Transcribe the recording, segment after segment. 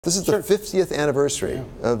This is the 50th anniversary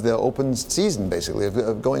of the Open season, basically,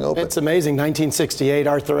 of going Open. It's amazing. 1968,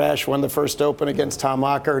 Arthur Ashe won the first Open against Tom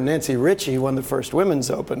Ocker. Nancy Ritchie won the first Women's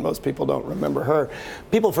Open. Most people don't remember her.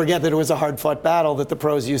 People forget that it was a hard-fought battle, that the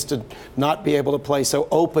pros used to not be able to play, so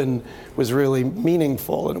Open was really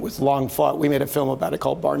meaningful, and it was long-fought. We made a film about it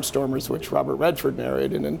called Barnstormers, which Robert Redford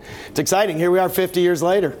narrated, and it's exciting. Here we are 50 years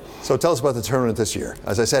later. So tell us about the tournament this year.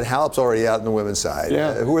 As I said, Halep's already out on the women's side.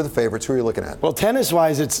 Yeah. Who are the favorites? Who are you looking at? Well,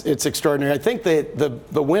 tennis-wise, it's extraordinary. I think the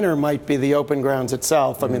winner might be the Open grounds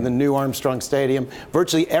itself. I mean, the new Armstrong Stadium.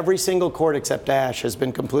 Virtually every single court except Ashe has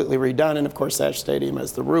been completely redone, and of course Ashe Stadium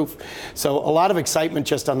has the roof. So a lot of excitement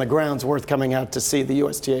just on the grounds, worth coming out to see. The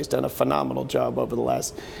USTA has done a phenomenal job over the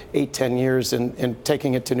last 8-10 years in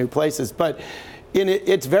taking it to new places. But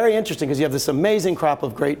it's very interesting because you have this amazing crop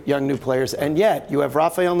of great young new players, and yet you have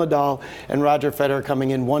Rafael Nadal and Roger Federer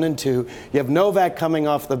coming in 1 and 2. You have Novak coming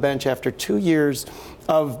off the bench after 2 years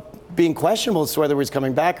of being questionable as to whether he's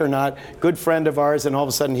coming back or not. Good friend of ours, and all of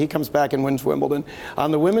a sudden he comes back and wins Wimbledon.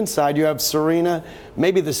 On the women's side, you have Serena,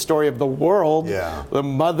 maybe the story of the world, the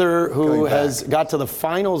mother who has got to the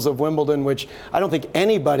finals of Wimbledon, which I don't think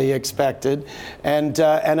anybody expected, and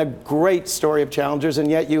a great story of challengers, and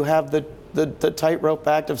yet you have the tightrope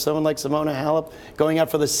act of someone like Simona Halep going out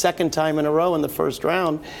for the second time in a row in the first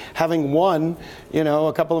round, having won,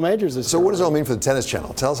 a couple of majors this year. So what does it all mean for the Tennis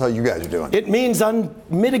Channel? Tell us how you guys are doing. It means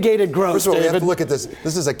unmitigated growth, First of all, David. we have to look at this.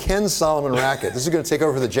 This is a Ken Solomon racket. This is going to take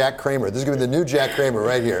over the Jack Kramer. This is going to be the new Jack Kramer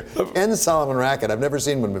right here. Ken Solomon racket. I've never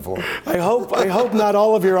seen one before. I hope not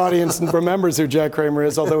all of your audience remembers who Jack Kramer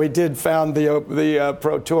is, although he did found the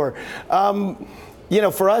Pro Tour.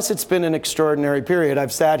 For us, it's been an extraordinary period.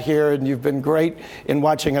 I've sat here, and you've been great in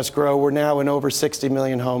watching us grow. We're now in over 60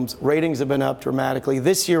 million homes. Ratings have been up dramatically.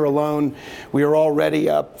 This year alone, we are already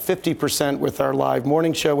up 50% with our live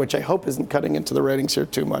morning show, which I hope isn't cutting into the ratings here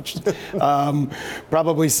too much.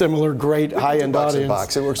 Probably similar great high-end audience.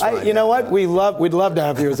 Box. It works fine. You know what? We'd love to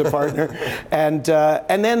have you as a partner. and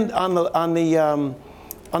then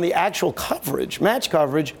on the actual coverage, match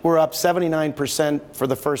coverage, we're up 79% for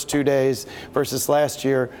the first 2 days versus last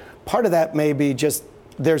year. Part of that may be just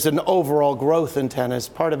there's an overall growth in tennis.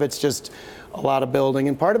 Part of it's just a lot of building,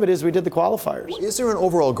 and part of it is we did the qualifiers. Is there an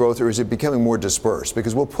overall growth, or is it becoming more dispersed?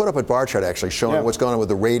 Because we'll put up a bar chart actually showing what's going on with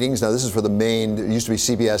the ratings. Now, this is for the main, it used to be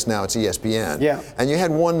CBS, now it's ESPN. Yeah. And you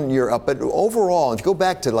had 1 year up, but overall, if you go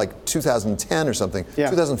back to like 2010 or something,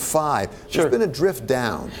 2005, there's been a drift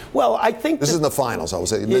down. Well, I think this is in the finals, I would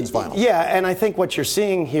say, men's finals. Yeah, and I think what you're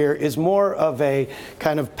seeing here is more of a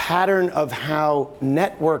kind of pattern of how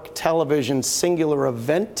network television, singular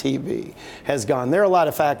event TV has gone. There are a lot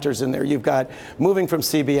of factors in there. You've got moving from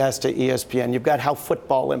CBS to ESPN. You've got how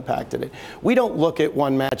football impacted it. We don't look at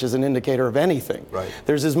one match as an indicator of anything. Right.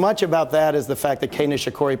 There's as much about that as the fact that Kei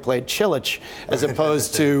Nishikori played Chilich as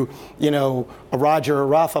opposed to, a Roger or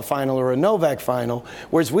Rafa final or a Novak final,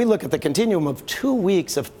 whereas we look at the continuum of 2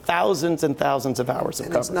 weeks of thousands and thousands of hours of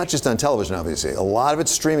coverage. It's not just on television, obviously. A lot of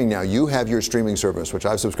it's streaming now. You have your streaming service, which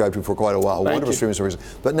I've subscribed to for quite a while. Wonderful streaming service.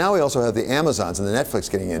 But now we also have the Amazons and the Netflix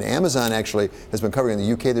getting in. Amazon actually has been covering in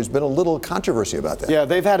the UK. There's been a little controversy about that. Yeah,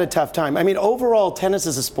 they've had a tough time. I mean, overall, tennis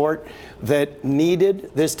is a sport that needed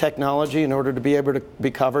this technology in order to be able to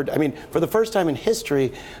be covered. I mean, for the first time in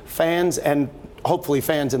history, fans and hopefully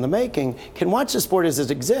fans in the making can watch the sport as it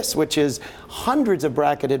exists, which is hundreds of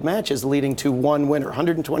bracketed matches leading to one winner.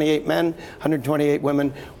 128 men, 128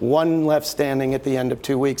 women, one left standing at the end of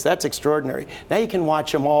 2 weeks. That's extraordinary. Now you can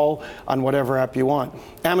watch them all on whatever app you want.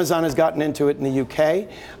 Amazon has gotten into it in the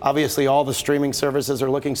UK. Obviously, all the streaming services are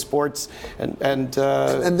looking sports, and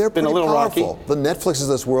they're been a little powerful. rocky. The Netflixes of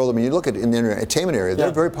this world, I mean, you look at in the entertainment area, they're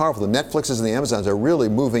very powerful. The Netflixes and the Amazons are really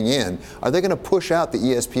moving in. Are they going to push out the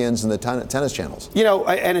ESPNs and the tennis channels?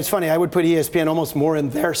 And it's funny, I would put ESPN almost more in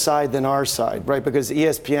their side than our side, right? Because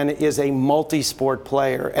ESPN is a multi-sport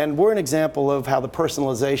player. And we're an example of how the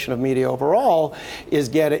personalization of media overall is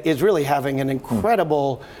really having an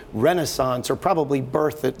incredible renaissance, or probably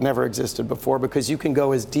birth that never existed before, because you can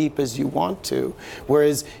go as deep as you want to.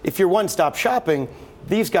 Whereas if you're one-stop shopping,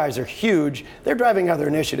 these guys are huge. They're driving other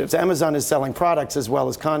initiatives. Amazon is selling products as well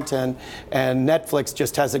as content, and Netflix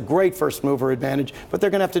just has a great first mover advantage, but they're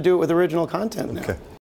going to have to do it with original content now.